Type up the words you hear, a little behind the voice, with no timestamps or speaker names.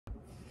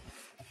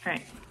All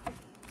right,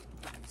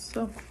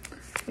 so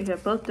we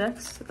have both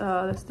decks.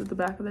 This is the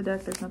back of the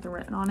deck. There's nothing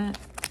written on it.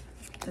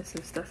 This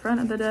is the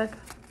front of the deck.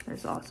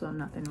 There's also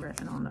nothing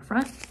written on the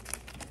front.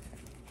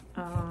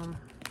 A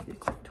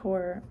quick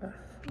tour of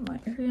my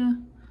area.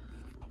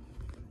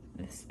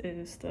 This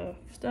is the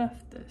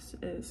stuff. This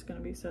is going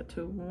to be set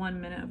to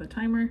 1 minute of a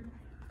timer.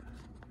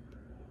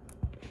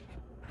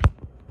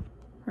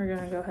 We're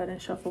going to go ahead and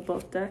shuffle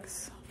both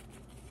decks.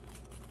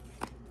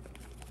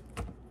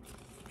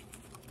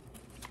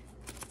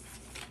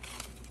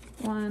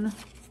 One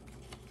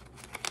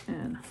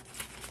and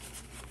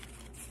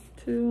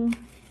two.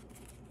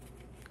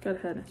 Go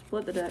ahead and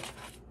split the deck.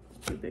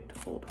 It's too big to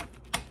hold.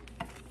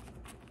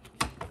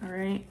 All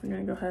right, we're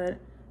gonna go ahead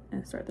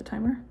and start the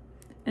timer.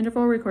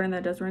 Interval recording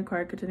that doesn't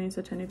require continuous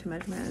attending to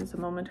measurement is a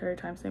momentary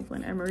time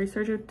sampling. A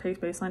researcher takes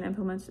baseline,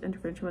 implements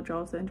intervention,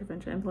 withdraws the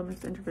intervention,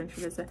 implements the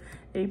intervention as a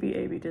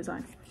AB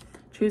design.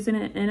 Choosing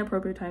an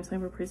inappropriate time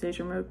stamp for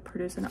precision will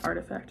produce an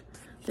artifact.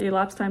 The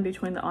elapsed time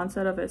between the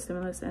onset of a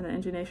stimulus and the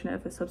initiation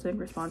of a subsequent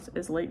response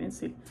is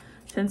latency.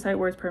 10 sight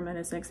words per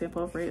minute is an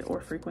example of rate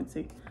or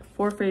frequency.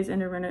 4-phase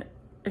intermittent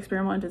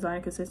experimental and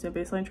design consisting of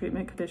baseline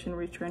treatment condition,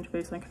 retrench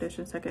baseline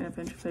condition, second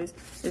intervention phase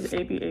is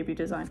AB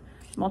design.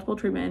 Multiple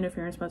treatment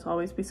interference must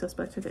always be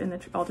suspected in the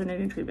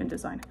alternating treatment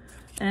design.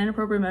 An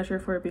inappropriate measure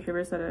for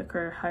behaviors that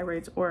occur at high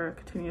rates or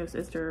continuous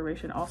is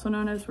duration, also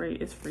known as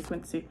rate is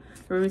frequency.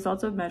 The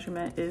results of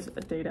measurement is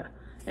data.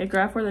 A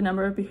graph where the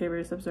number of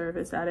behaviors observed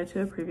is added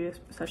to a previous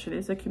session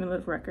is a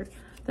cumulative record.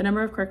 The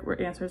number of correct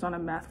answers on a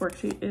math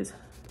worksheet is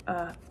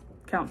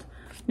count.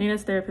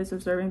 Nina's therapist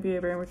observing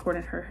behavior and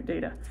recording her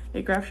data.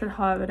 A graph should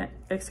have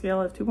a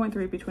scale of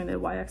 2.3 between the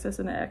y-axis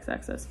and the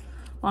x-axis.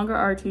 Longer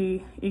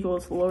RT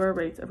equals lower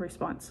rates of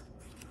response.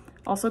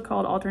 Also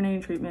called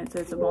alternating treatments,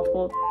 it's a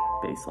multiple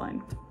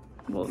baseline.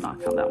 We'll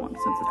not count that one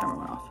since the timer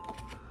went off.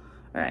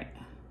 All right,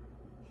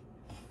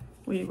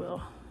 we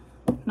will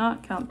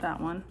not count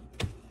that one.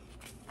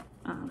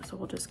 So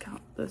we'll just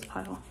count this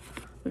pile.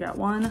 We got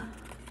 1,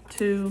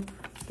 2,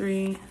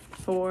 3,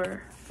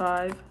 4,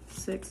 5,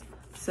 6,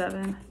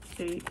 7,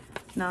 8,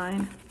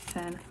 9,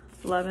 10,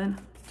 11,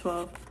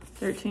 12,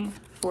 13,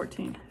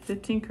 14,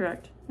 15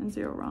 correct and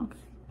 0 wrong.